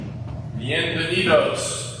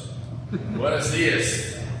Bienvenidos. Buenos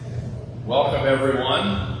dias. Welcome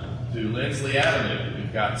everyone to Lindsley Avenue.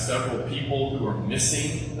 We've got several people who are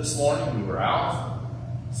missing this morning who are out.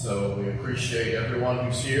 So we appreciate everyone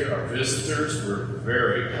who's here. Our visitors, we're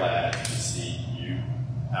very glad to see you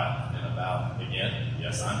out and about again.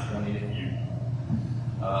 Yes, I'm pointing at you.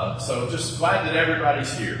 So just glad that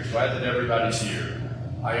everybody's here.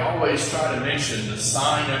 I always try to mention the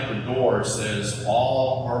sign at the door says,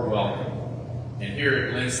 all are welcome. And here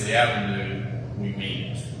at Lindsley Avenue, we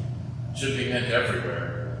mean it. It should be meant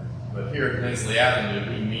everywhere. But here at Lindsley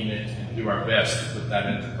Avenue, we mean it and do our best to put that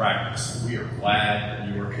into practice. We are glad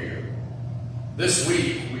that you are here. This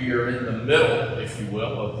week, we are in the middle, if you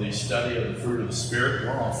will, of the study of the fruit of the Spirit.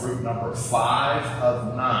 We're on fruit number 5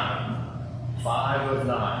 of 9. 5 of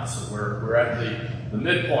 9. So we're at the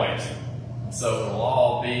midpoint. So it'll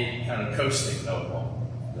all be kind of coasting though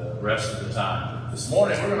the rest of the time. This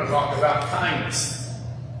morning, we're going to talk about kindness.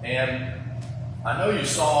 And I know you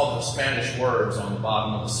saw the Spanish words on the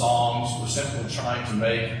bottom of the songs. We're simply trying to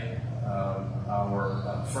make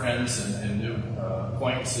our friends and new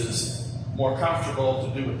acquaintances more comfortable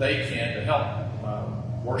to do what they can to help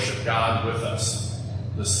worship God with us.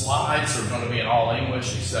 The slides are going to be in all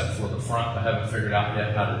English except for the front. I haven't figured out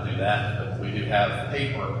yet how to do that, but we do have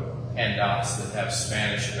paper handouts that have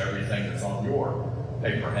Spanish of everything that's on your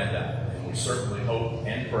paper handout. And we certainly hope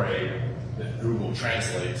and pray that Google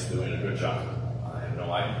Translate's doing a good job. I have no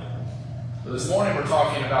idea. But this morning we're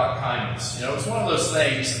talking about kindness. You know, it's one of those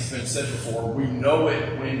things that's been said before. We know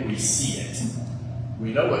it when we see it.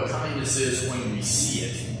 We know what kindness is when we see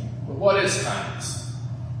it. But what is kindness?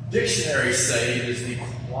 Dictionaries say it is the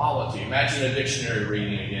quality. Imagine a dictionary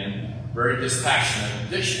reading again, very dispassionate.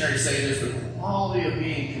 Dictionaries say it is the quality of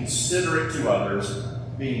being considerate to others,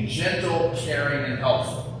 being gentle, caring, and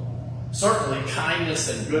helpful. Certainly, kindness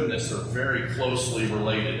and goodness are very closely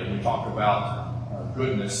related, and we talk about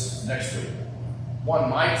goodness next week. One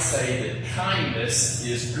might say that kindness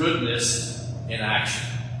is goodness in action,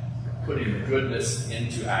 putting the goodness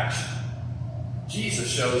into action. Jesus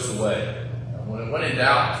shows the way. When in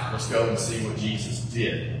doubt, let's go and see what Jesus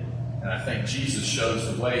did. And I think Jesus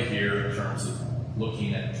shows the way here in terms of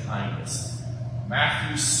looking at kindness.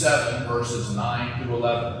 Matthew 7, verses 9 through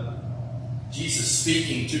 11. Jesus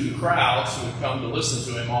speaking to the crowds who had come to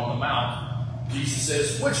listen to him on the mount. Jesus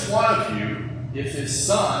says, which one of you, if his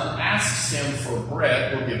son asks him for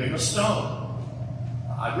bread, will give him a stone?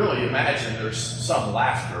 I really imagine there's some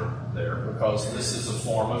laughter there because this is a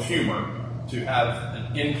form of humor to have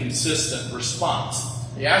an inconsistent response.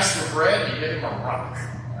 He asks for bread, you give him a rock.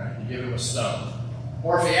 Right? You give him a stone.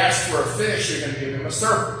 Or if he asks for a fish, you're going to give him a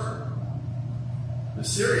serpent. The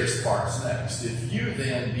serious part's next. If you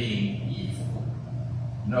then, being evil,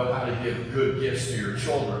 know how to give good gifts to your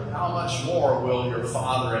children, how much more will your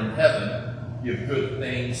Father in heaven give good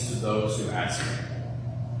things to those who ask him?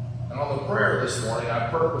 And on the prayer this morning, I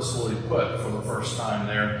purposefully put for the first time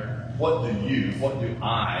there, what do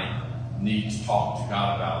I need to talk to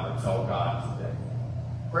God about or tell God today?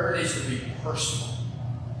 Prayer needs to be personal.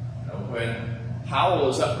 You know, when Howell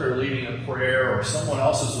is up here leading a prayer or someone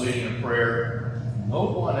else is leading a prayer, no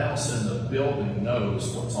one else in the building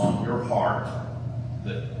knows what's on your heart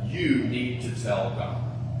that you need to tell God.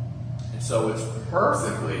 And so it's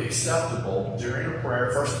perfectly acceptable during a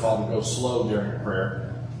prayer, first of all, to go slow during a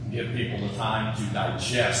prayer, give people the time to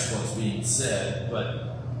digest what's being said,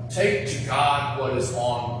 but take to God what is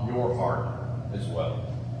on your heart as well.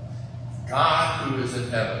 God who is in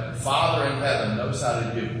heaven, Father in heaven, knows how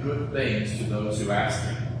to give good things to those who ask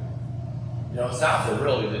him. You know, it's doubtful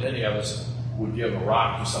really that any of us would give a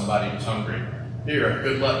rock to somebody who's hungry. Here,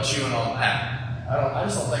 good luck chewing on that. I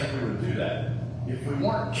just don't think we would do that. If we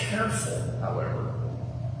weren't careful, however,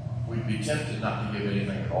 we'd be tempted not to give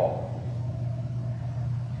anything at all.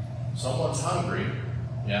 Someone's hungry,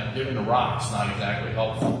 giving a rock's not exactly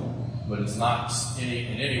helpful, but it's not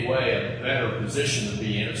in any way a better position to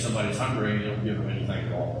be in if somebody's hungry and you don't give them anything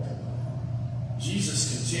at all.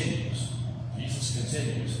 Jesus continues.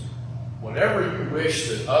 Whatever you wish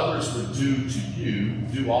that others would do to you,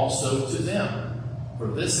 do also to them. For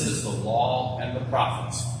this is the law and the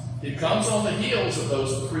prophets. It comes on the heels of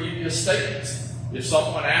those previous statements. If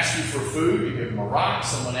someone asks you for food, you give them a rock.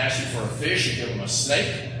 Someone asks you for a fish, you give them a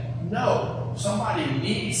snake. No. If somebody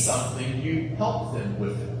needs something, you help them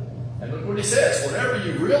with it. And look what he says. Whatever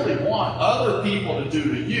you really want other people to do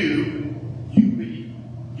to you,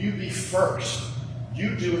 you be first.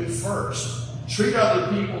 You do it first. Treat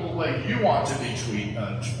other people the way you want to be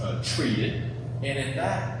treated. And in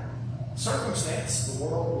that circumstance, the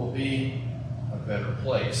world will be a better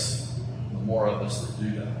place. The more of us that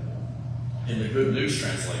do that. in the Good News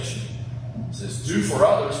translation. It says, do for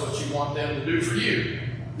others what you want them to do for you.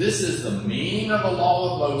 This is the meaning of the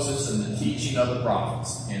law of Moses and the teaching of the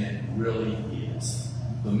prophets. And it really is.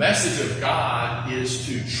 The message of God is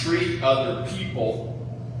to treat other people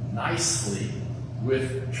nicely,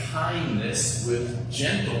 with kindness, with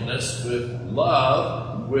gentleness, with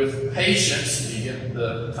love, with patience. You get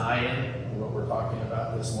the tie-in to what we're talking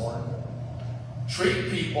about this morning.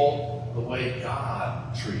 Treat people the way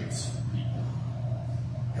God treats people.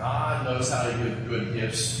 God knows how to give good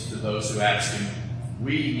gifts to those who ask Him.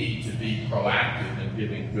 We need to be proactive in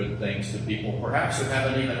giving good things to people, perhaps who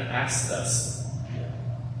haven't even asked us yet.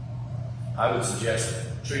 I would suggest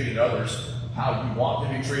treating others how you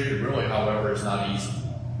want to be treated, really, however, is not easy.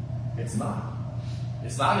 It's not.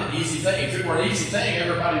 It's not an easy thing. If it were an easy thing,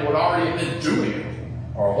 everybody would already have been doing it.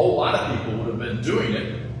 Or a whole lot of people would have been doing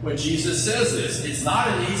it when Jesus says this. It's not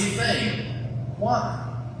an easy thing.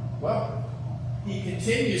 Why? Well, He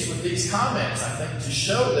continues with these comments, I think, to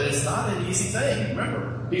show that it's not an easy thing.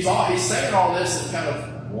 Remember, he's saying all this in kind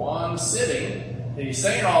of one sitting, and he's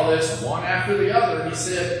saying all this one after the other. He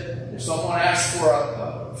said, if someone asks for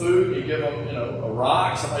a food, you give them, a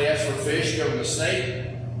rock. Somebody asks for a fish, you give them a snake.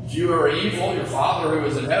 If you are evil, your Father who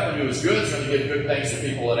is in heaven, who is good, is going to give good things to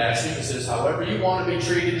people that ask Him. He says, however you want to be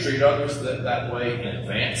treated, treat others that way in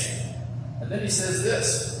advance. And then He says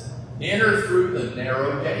this, enter through the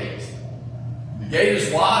narrow gate. The gate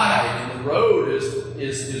is wide, and the road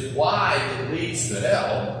is wide that leads to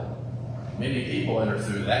hell. Many people enter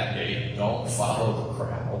through that gate, don't follow the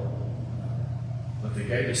crowd. But the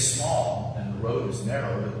gate is small, and the road is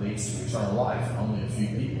narrow that leads to eternal life, and only a few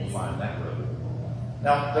people find that road.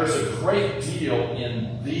 Now, there's a great deal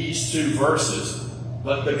in these two verses,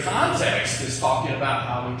 but the context is talking about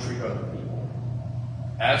how we treat other people.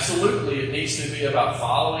 Absolutely, it needs to be about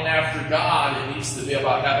following after God. It needs to be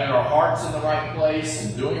about having our hearts in the right place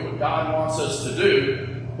and doing what God wants us to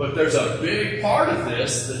do. But there's a big part of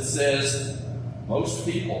this that says most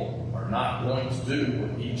people are not going to do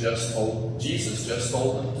what Jesus just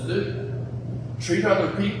told them to do. Treat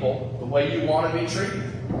other people the way you want to be treated.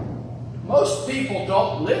 Most people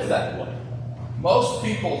don't live that way. Most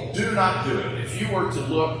people do not do it. If you were to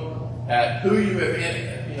look at who you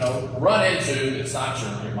have run into, it's not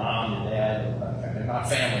your mom, your dad, they're not a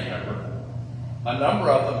family member. A number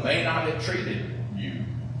of them may not have treated you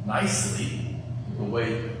nicely the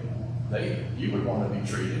way you would want to be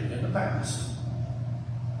treated in the past.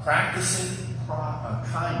 Practicing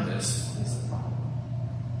kindness is a problem.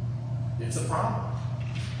 It's a problem.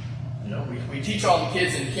 We teach all the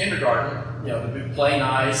kids in kindergarten, to play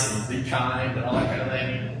nice and be kind and all that kind of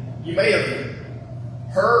thing. You may have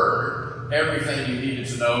heard everything you needed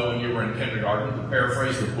to know when you were in kindergarten. To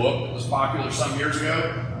paraphrase the book that was popular some years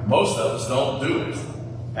ago, most of us don't do it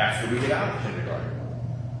after we get out of kindergarten.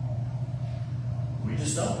 We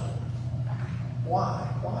just don't. Why?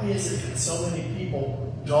 Why is it that so many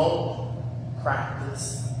people don't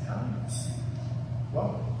practice kindness?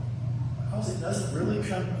 Well, because it doesn't really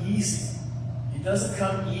come easy. It doesn't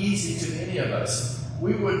come easy to any of us.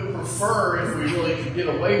 We would prefer, if we really could get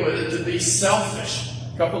away with it, to be selfish.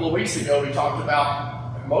 A couple of weeks ago, we talked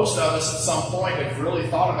about most of us at some point have really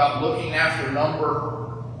thought about looking after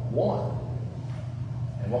number one.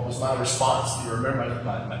 And what was my response? Do you remember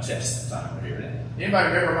my test time here? Anybody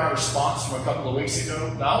remember my response from a couple of weeks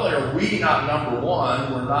ago? Not only are we not number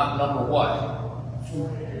one, we're not number what?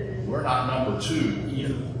 We're not number two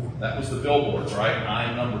either. That was the billboards, right?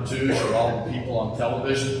 I'm number two for all the people on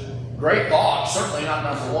television. Great thought. Certainly not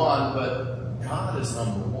number one, but God is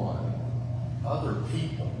number one. Other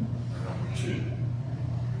people are number two.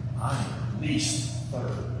 I'm at least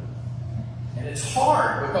third. And it's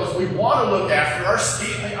hard because we want to look after our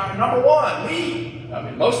number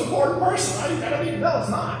one. Most important person. No, it's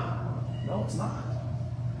not. No, it's not.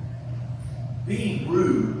 Being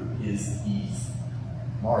rude is easy.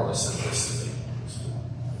 Marla said this to me.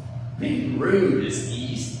 Being rude is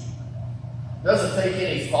easy. It doesn't take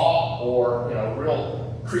any thought or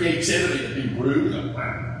real creativity to be rude.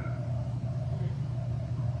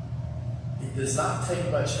 It does not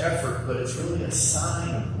take much effort, but it's really a sign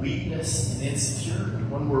of weakness and insecurity.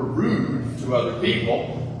 When we're rude to other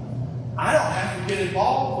people, I don't have to get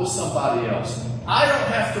involved with somebody else. I don't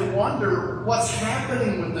have to wonder what's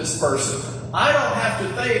happening with this person. I don't have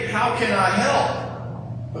to think, how can I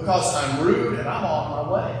help? Because I'm rude and I'm on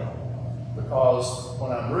my way. Because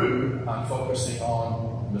when I'm rude, I'm focusing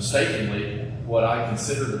on, mistakenly, what I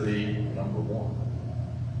consider to be number one.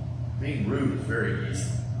 Being rude is very easy,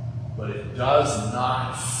 but it does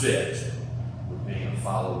not fit with being a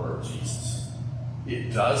follower of Jesus.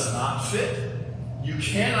 It does not fit. You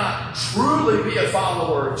cannot truly be a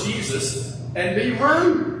follower of Jesus and be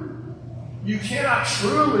rude. You cannot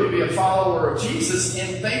truly be a follower of Jesus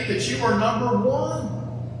and think that you are number one.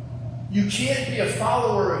 You can't be a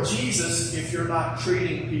follower of Jesus if you're not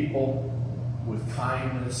treating people with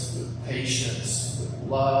kindness, with patience, with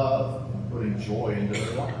love, and putting joy into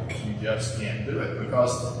their lives. You just can't do it,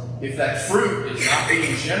 because if that fruit is not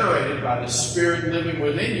being generated by the Spirit living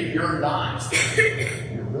within you, you're not.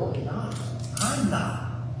 You're really not. I'm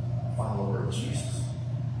not a follower of Jesus.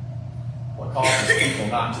 What causes people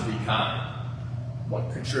not to be kind?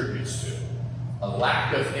 What contributes to it? A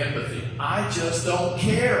lack of empathy. I just don't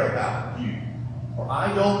care about you. Or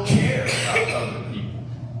I don't care about other people.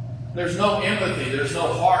 There's no empathy. There's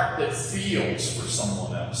no heart that feels for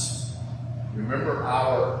someone else. Remember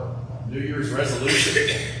our New Year's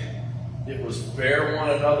resolution? It was bear one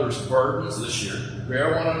another's burdens this year.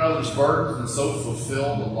 Bear one another's burdens and so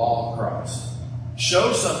fulfill the law of Christ.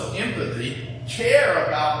 Show some empathy. Care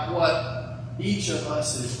about what each of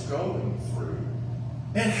us is going through.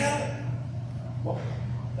 And help. Well,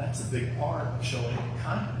 that's a big part of showing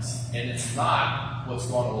kindness. And it's not what's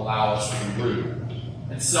going to allow us to be rude.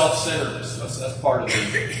 And self-centeredness. That's part of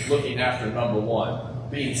the looking after number one.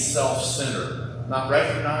 Being self-centered. Not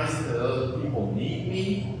recognizing that other people need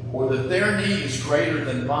me, or that their need is greater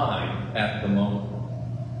than mine at the moment.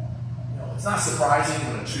 It's not surprising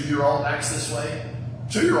when a 2-year-old acts this way.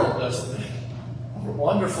 A 2-year-old doesn't think. A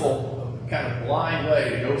wonderful, kind of blind way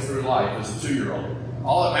to go through life as a 2-year-old.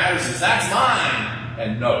 All that matters is that's mine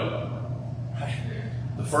and no.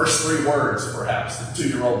 The first 3 words, perhaps, the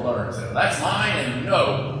 2-year-old learns. That's mine and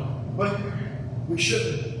no. But we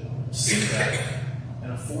shouldn't see that in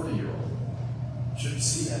a 40-year-old. We shouldn't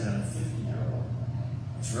see that in a 50-year-old.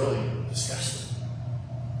 It's really disgusting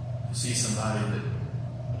to see somebody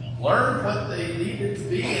that learned what they needed to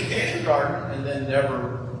be in kindergarten and then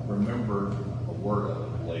never remembered a word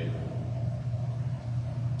of it later.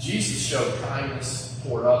 Jesus showed kindness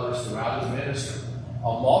toward others throughout his ministry.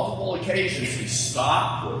 On multiple occasions, he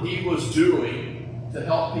stopped what he was doing to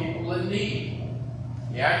help people in need.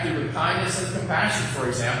 He acted with kindness and compassion, for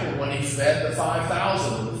example, when he fed the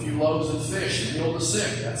 5,000 with a few loaves of fish and healed the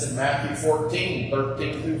sick. That's in Matthew 14,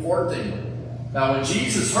 13 through 14. Now, when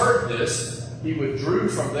Jesus heard this, he withdrew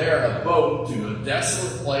from there in a boat to a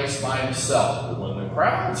desolate place by himself. But when the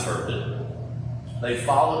crowds heard it, they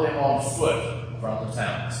followed him on foot from the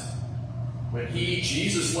towns. When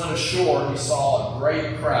Jesus went ashore, he saw a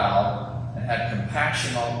great crowd and had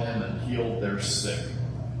compassion on them and healed their sick.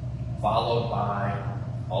 Followed by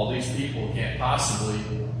all these people who can't possibly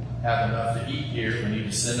have enough to eat here. We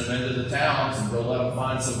need to send them into the towns and go let them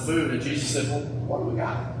find some food. And Jesus said, well, what do we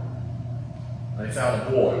got? And they found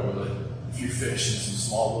a boy with a few fish and some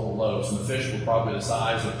small little loaves. And the fish were probably the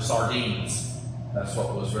size of sardines. That's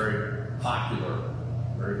what was very popular,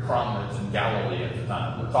 very prominent in Galilee at the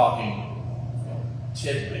time. We're talking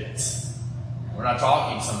tidbits. We're not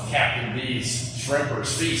talking some Captain B's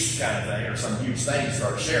Shrimper's Feast kind of thing or some huge thing to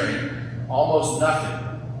start sharing. Almost nothing.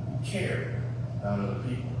 You care about other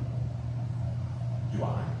people. Do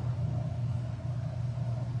I?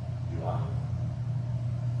 Do I?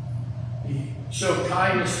 He showed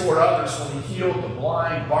kindness toward others when he healed the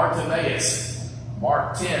blind Bartimaeus.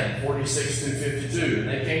 Mark 10, 46 through 52. And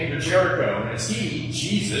they came to Jericho. And as he,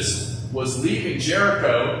 Jesus, was leaving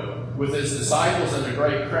Jericho with his disciples and a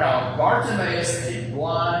great crowd, Bartimaeus, a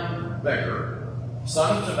blind beggar,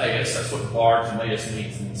 son of Timaeus, that's what Bartimaeus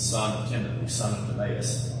means son of Timothy, son of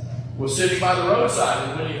Timaeus, was sitting by the roadside.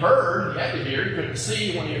 And when he heard, he had to hear, he couldn't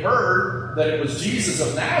see, when he heard that it was Jesus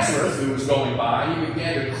of Nazareth who was going by, he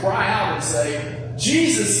began to cry out and say,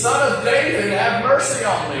 Jesus, son of David, have mercy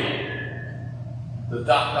on me. The ...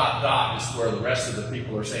 is where the rest of the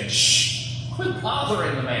people are saying, shh, quit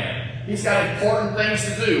bothering the man. He's got important things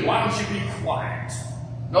to do. Why don't you be quiet?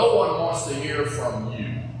 No one wants to hear from you.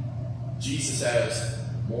 Jesus has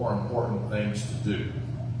more important things to do.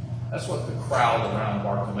 That's what the crowd around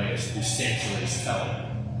Bartimaeus essentially is telling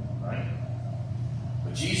him, right?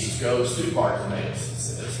 But Jesus goes to Bartimaeus and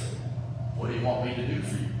says, what do you want me to do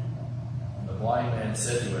for you? And the blind man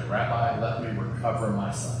said to him, Rabbi, let me recover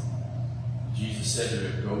my sight. Jesus said to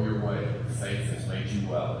him, go your way, your faith has made you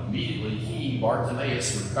well. Immediately he,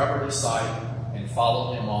 Bartimaeus, recovered his sight and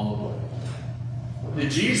followed him on the way.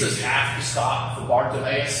 Did Jesus have to stop for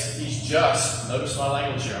Bartimaeus? He's just, notice my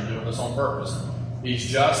language here, I'm doing this on purpose. He's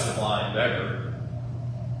just a blind beggar.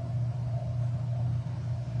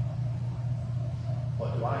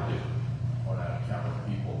 What do I do when I encounter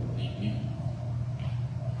people who need me?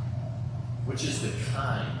 Which is the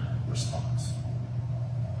kind response?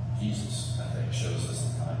 Jesus, I think, shows us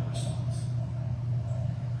the kind response.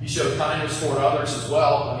 He showed kindness toward others as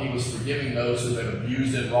well when he was forgiving those who had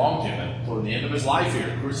abused and wronged him. And toward the end of his life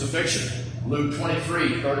here, crucifixion. Luke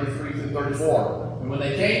 23, 33 through 34. And when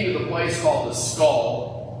they came to the place called the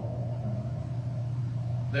Skull,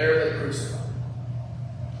 there they crucified him.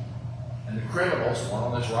 And the criminals, one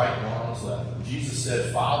on his right and one on his left. And Jesus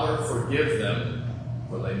said, Father, forgive them,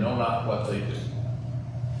 for they know not what they do.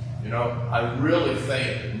 You know, I really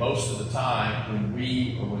think most of the time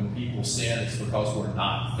when people sin, it's because we're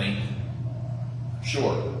not thinking.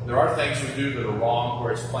 Sure, there are things we do that are wrong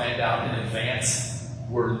where it's planned out in advance.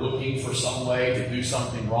 We're looking for some way to do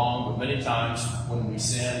something wrong, but many times when we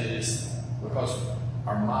sin, it is because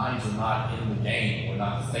our minds are not in the game. We're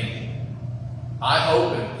not thinking. I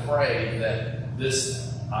hope and pray that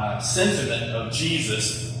this sentiment of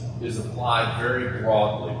Jesus is applied very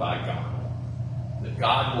broadly by God. That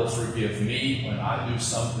God will forgive me when I do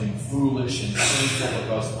something foolish and sinful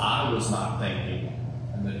because I was not thinking,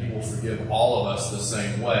 and that He will forgive all of us the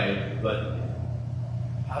same way. But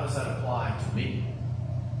how does that apply to me?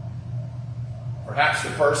 Perhaps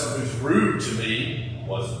the person who's rude to me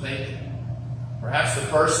wasn't thinking. Perhaps the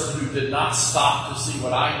person who did not stop to see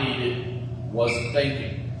what I needed wasn't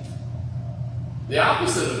thinking. The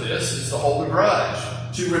opposite of this is to hold a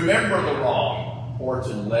grudge, to remember the wrong, or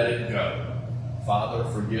to let it go. Father,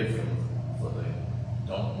 forgive them, for they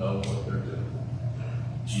don't know what they're doing.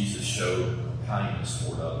 Jesus showed kindness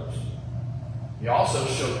toward others. He also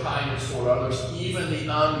showed kindness toward others, even the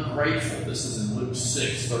ungrateful. This is in Luke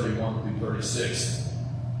 6, 31 through 36.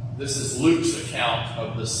 This is Luke's account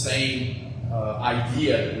of the same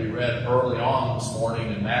idea that we read early on this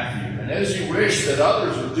morning in Matthew. And as you wish that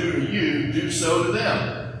others would do to you, do so to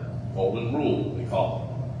them. Golden rule, they call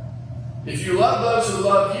it. If you love those who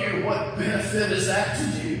love you, what benefit is that to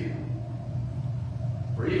you?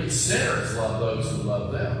 For even sinners love those who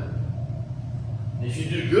love them. And if you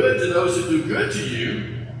do good to those who do good to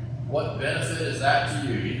you, what benefit is that to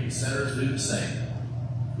you? Even sinners do the same.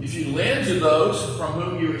 If you lend to those from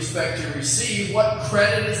whom you expect to receive, what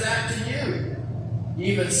credit is that to you?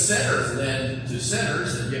 Even sinners lend to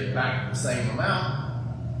sinners and get back the same amount.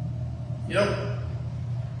 You know,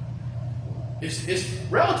 it's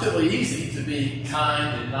relatively easy to be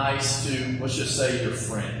kind and nice to, let's just say, your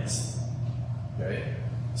friends. Okay?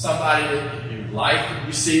 Somebody that you like,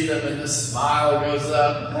 you see them and the smile goes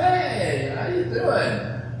up. Hey, how you doing?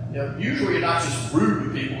 You know, usually you're not just rude to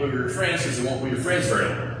people who are your friends because they won't be your friends very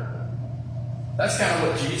long. That's kind of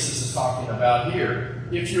what Jesus is talking about here.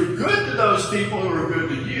 If you're good to those people who are good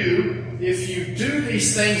to you, if you do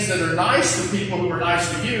these things that are nice to people who are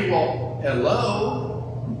nice to you, well, hello.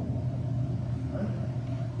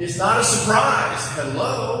 It's not a surprise.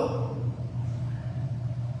 Hello.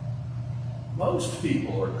 Most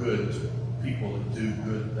people are good to people that do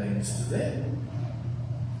good things to them.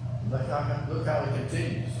 Look how it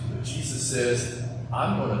continues. But Jesus says,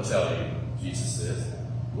 I'm going to tell you, Jesus says,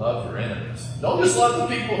 love your enemies. Don't just love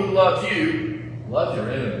the people who love you. Love your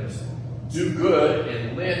enemies. Do good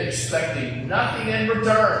and live expecting nothing in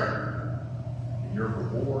return. And your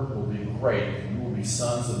reward will be great.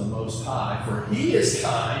 Sons of the Most High, for He is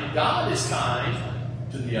kind, God is kind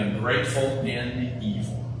to the ungrateful and the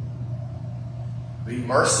evil. Be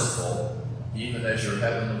merciful, even as your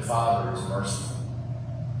heavenly Father is merciful.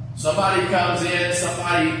 Somebody comes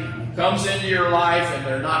into your life and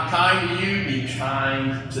they're not kind to you, be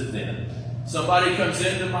kind to them. Somebody comes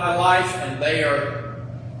into my life and they are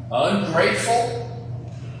ungrateful,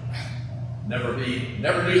 never do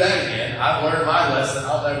that again. I've learned my lesson,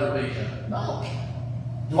 I'll never be. No.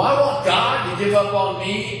 Do I want God to give up on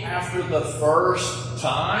me after the first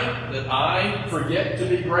time that I forget to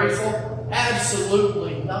be grateful?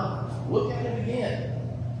 Absolutely not. Look at it again.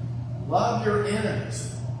 Love your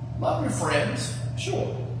enemies. Love your friends.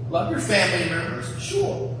 Sure. Love your family members.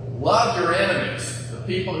 Sure. Love your enemies, the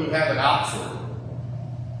people who have it out for you.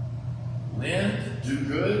 Lend, do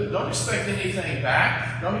good. Don't expect anything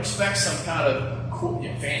back. Don't expect some kind of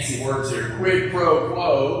fancy words here, quid pro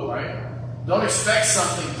quo, right? Don't expect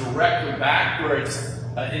something directly back where it's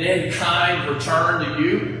an in-kind return to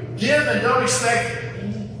you. Give and don't expect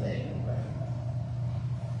anything back.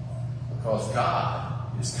 Because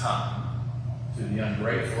God is kind to the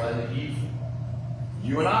ungrateful and the evil.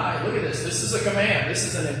 You and I, look at this. This is a command. This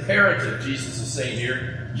is an imperative Jesus is saying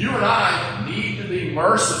here. You and I need to be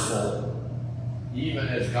merciful even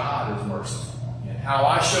as God is merciful. And how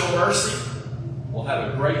I show mercy will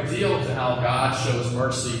have a great deal to how God shows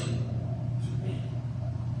mercy.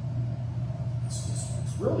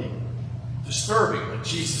 Really disturbing when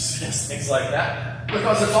Jesus says things like that,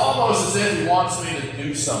 because it's almost as if He wants me to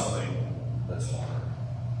do something that's hard.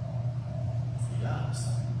 He does.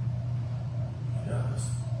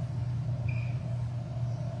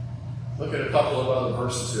 Look at a couple of other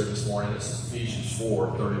verses here this morning. This is Ephesians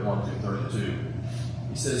 4, 31 through 32.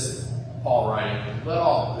 He says, Paul writing, let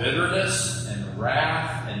all bitterness and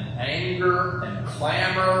wrath and anger and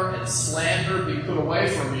clamor and slander be put away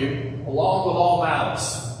from you, along with all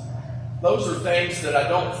malice. Those are things that I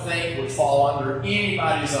don't think would fall under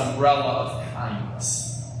anybody's umbrella of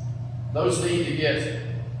kindness. Those need to get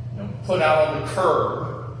put out on the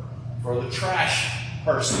curb for the trash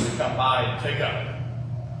person to come by and pick up.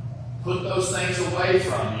 Put those things away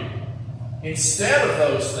from you. Instead of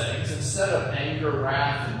those things, instead of anger,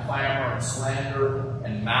 wrath, and clamor, and slander,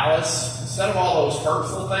 and malice, instead of all those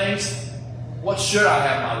hurtful things, what should I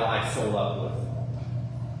have my life filled up with?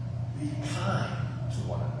 Be kind to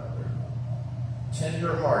one another.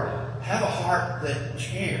 Tender-hearted. Have a heart that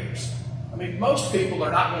cares. I mean, most people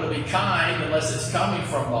are not going to be kind unless it's coming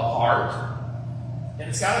from the heart. And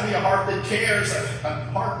it's got to be a heart that cares. A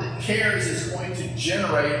heart that cares is going to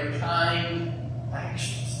generate kind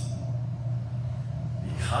actions. Be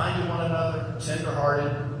kind to one another,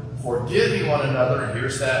 tender-hearted, forgiving one another. And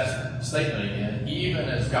here's that statement again. Even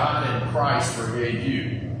as God in Christ forgave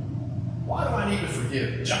you. Why do I need to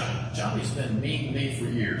forgive Johnny? Johnny's been mean to me for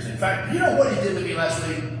years. In fact, you know what he did to me last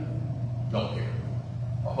week? Don't care.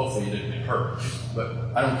 Well, hopefully he didn't get hurt. But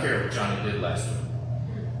I don't care what Johnny did last week.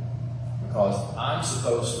 Because I'm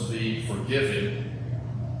supposed to be forgiving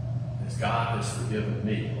as God has forgiven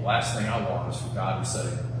me. The last thing I want is for God to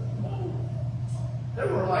say, no. There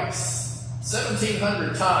were like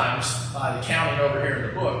 1,700 times by the counting over here in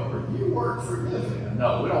the book where you weren't forgiven.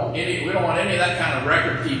 No, we don't want any of that kind of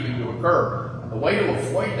record keeping to occur. And the way to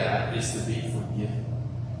avoid that is to be forgiving,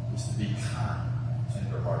 is to be kind,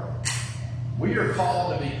 tender-hearted. We are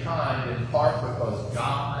called to be kind in part because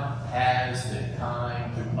God has been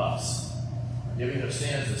kind to us. Forgiving of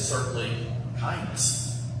sins is certainly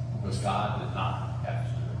kindness, because God did not have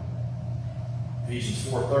to do it. Ephesians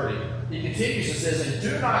 4:30. He continues and says, and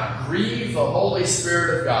do not grieve the Holy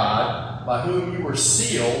Spirit of God, by whom you were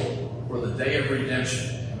sealed for the day of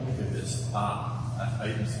redemption. Look at this.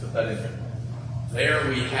 I used to put that in there. There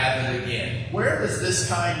we have it again. Where does this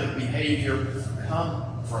kind of behavior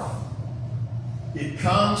come from? It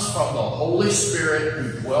comes from the Holy Spirit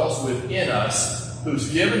who dwells within us, who's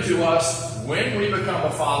given to us when we become a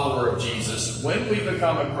follower of Jesus, when we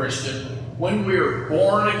become a Christian, when we are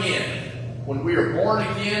born again. When we are born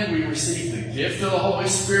again, we receive the gift of the Holy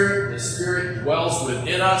Spirit. The Spirit dwells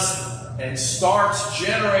within us and starts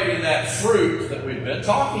generating that fruit that we've been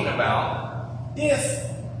talking about if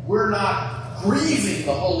we're not grieving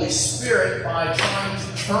the Holy Spirit by trying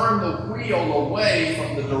to turn the wheel away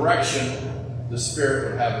from the direction the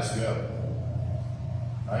Spirit would have us go.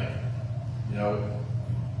 Right?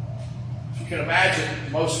 If you can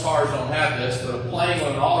imagine, most cars don't have this, but a plane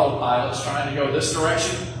with an autopilot is trying to go this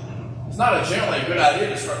direction. It's not generally a good idea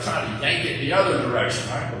to start trying to yank it the other direction,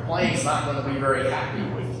 right? The plane's not going to be very happy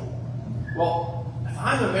with you. Well, if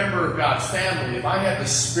I'm a member of God's family, if I have the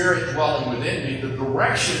Spirit dwelling within me, the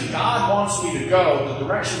direction God wants me to go, the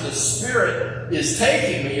direction the Spirit is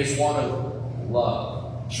taking me is one of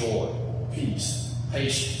love, joy, peace,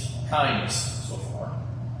 patience, kindness, and so forth.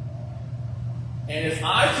 And if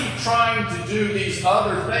I keep trying to do these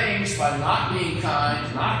other things by not being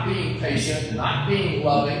kind, not being patient, not being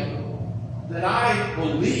loving, then I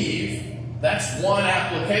believe that's one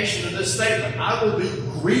application of this statement. I will be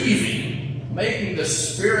grieving, making the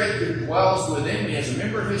Spirit who dwells within me as a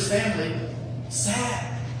member of His family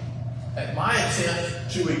sad at my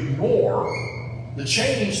attempt to ignore the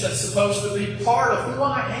change that's supposed to be part of who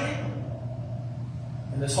I am.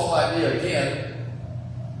 And this whole idea, again,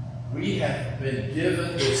 we have been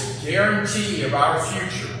given this guarantee of our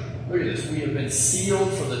future. Look at this. We have been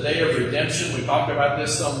sealed for the day of redemption. We talked about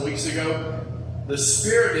this some weeks ago. The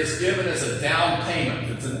Spirit is given as a down payment.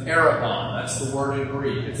 It's an arabon. That's the word in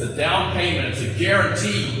Greek. It's a down payment. It's a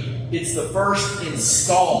guarantee. It's the first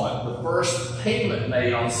installment, the first payment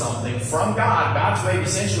made on something from God. God's made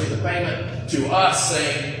essentially the payment to us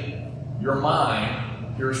saying, you're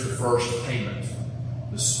mine. Here's the first payment.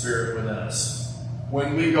 The Spirit within us.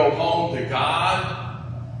 When we go home to God,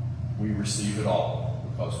 we receive it all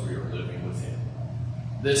because we are living with Him.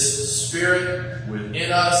 This Spirit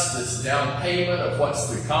within us, this down payment of what's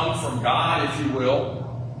to come from God, if you will,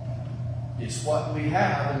 is what we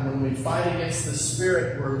have. And when we fight against the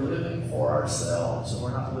Spirit, we're living for ourselves and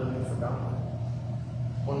we're not living for God.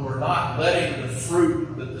 When we're not letting the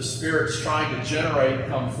fruit that the Spirit's trying to generate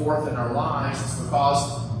come forth in our lives, it's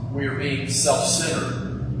because we are being self-centered.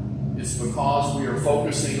 It's because we are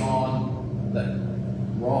focusing on that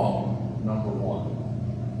wrong number one.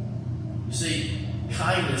 You see,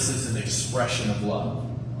 kindness is an expression of love.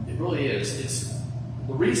 It really is.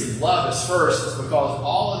 The reason love is first is because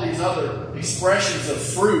all of these other expressions of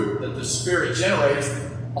fruit that the Spirit generates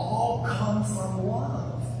all come from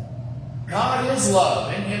love. God is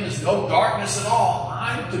love. In Him is no darkness at all.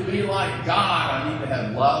 I'm to be like God. I need to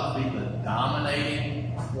have love be the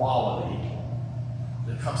dominating quality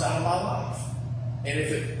that comes out of my life. And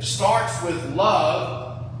if it starts with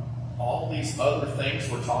love, all these other things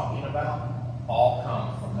we're talking about all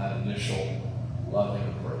come from that initial loving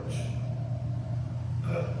approach.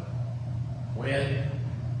 When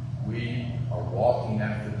we are walking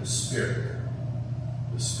after the Spirit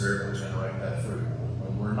will generate that fruit.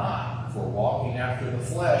 When we're not, if we're walking after the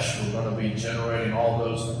flesh, we're going to be generating all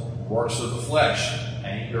those works of the flesh: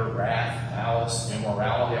 anger, wrath, malice,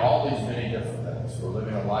 immorality, all these many different things. We're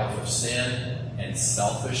living a life of sin and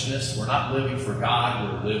selfishness. We're not living for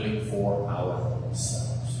God, we're living for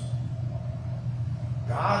ourselves.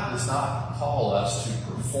 God does not call us to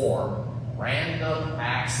perform random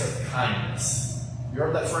acts of kindness. You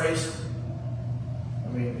heard that phrase? I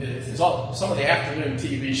mean, it's on some of the afternoon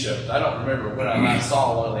TV shows. I don't remember when I last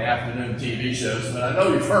saw one of the afternoon TV shows, but I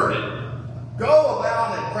know you've heard it. Go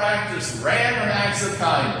about and practice random acts of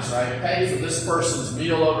kindness, right? Pay for this person's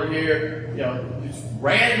meal over here. You know, just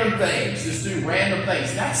random things. Just do random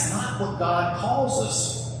things. That's not what God calls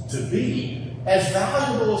us to be. As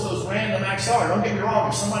valuable as those random acts are, don't get me wrong,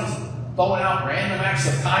 if somebody's throwing out random acts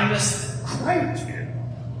of kindness, great.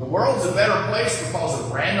 The world's a better place because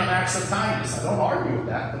of random acts of kindness. I don't argue with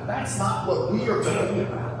that, but that's not what we are to be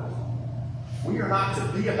about. We are not to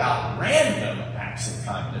be about random acts of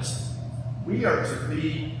kindness. We are to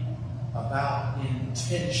be about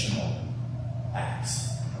intentional acts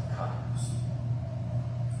of kindness.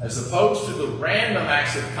 As opposed to the random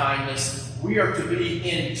acts of kindness, we are to be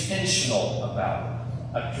intentional about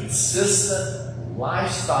it. A consistent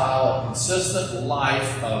lifestyle, a consistent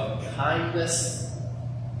life of kindness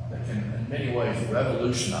that can, in many ways,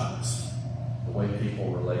 revolutionize the way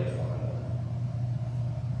people relate to one another.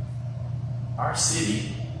 Our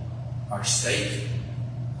city, our state,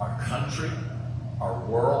 our country, our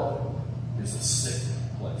world is a sick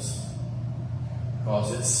place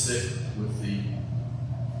because it's sick with the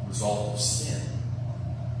result of sin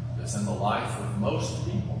that's in the life of most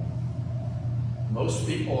people. Most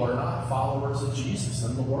people are not followers of Jesus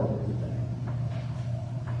in the world today.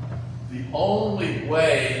 The only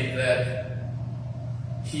way that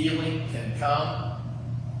healing can come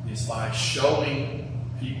is by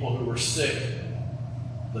showing people who are sick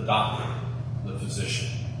the doctor, the physician.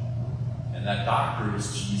 And that doctor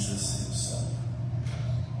is Jesus Himself.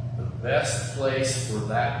 The best place for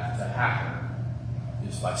that to happen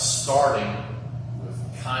is by starting with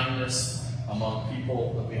kindness among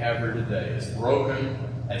people that we have here today, as broken,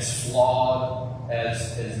 as flawed,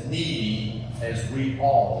 as needy as we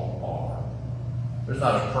all are. There's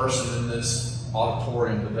not a person in this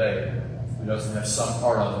auditorium today who doesn't have some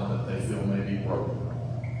part of them that they feel may be broken,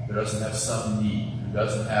 who doesn't have some need, who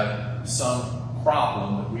doesn't have some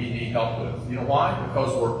problem that we need help with. You know why?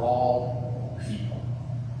 Because we're all people.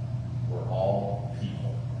 We're all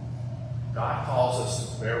people. God calls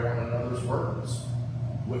us to bear one another's burdens.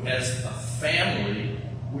 As a family,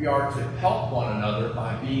 we are to help one another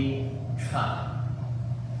by being kind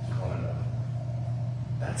to one another.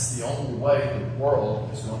 That's the only way the world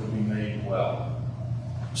is going to be made well.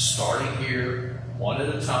 Starting here, one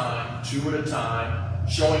at a time, two at a time,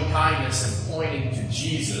 showing kindness and pointing to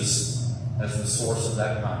Jesus as the source of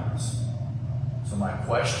that kindness. So my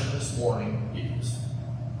question this morning is,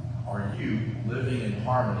 are you living in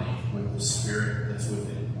harmony with the Spirit that's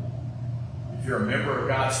within you? If you're a member of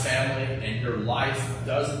God's family and your life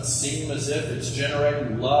doesn't seem as if it's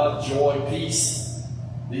generating love, joy, peace,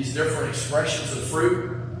 these different expressions of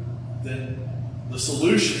fruit, then the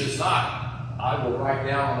solution is not, I will write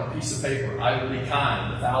down on a piece of paper, I will be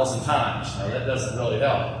kind 1,000 times. No, that doesn't really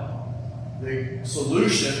help. The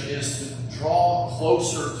solution is to draw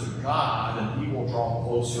closer to God, and He will draw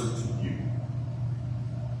closer to you.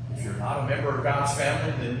 If you're not a member of God's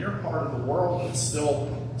family, then you're part of the world that's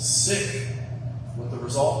still sick with the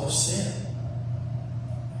result of sin.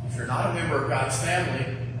 If you're not a member of God's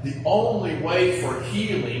family, the only way for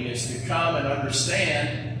healing is to come and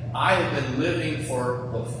understand, I have been living for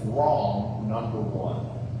the wrong number one.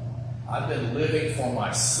 I've been living for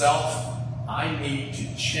myself. I need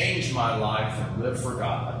to change my life and live for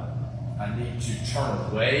God. I need to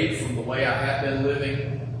turn away from the way I have been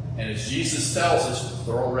living. And as Jesus tells us,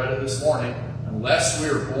 Thurl read it this morning, unless we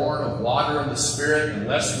are born of water and the Spirit,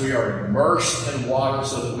 unless we are immersed in water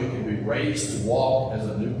so that we can be raised to walk as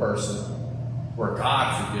a new person, where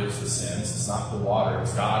God forgives the sins. It's not the water,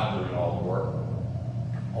 it's God doing all the work.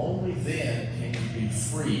 Only only then can you be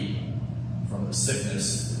free from the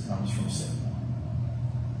sickness that comes from sin.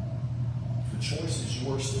 The choice is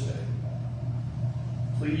yours today.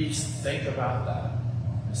 Please think about that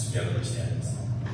as together we stand.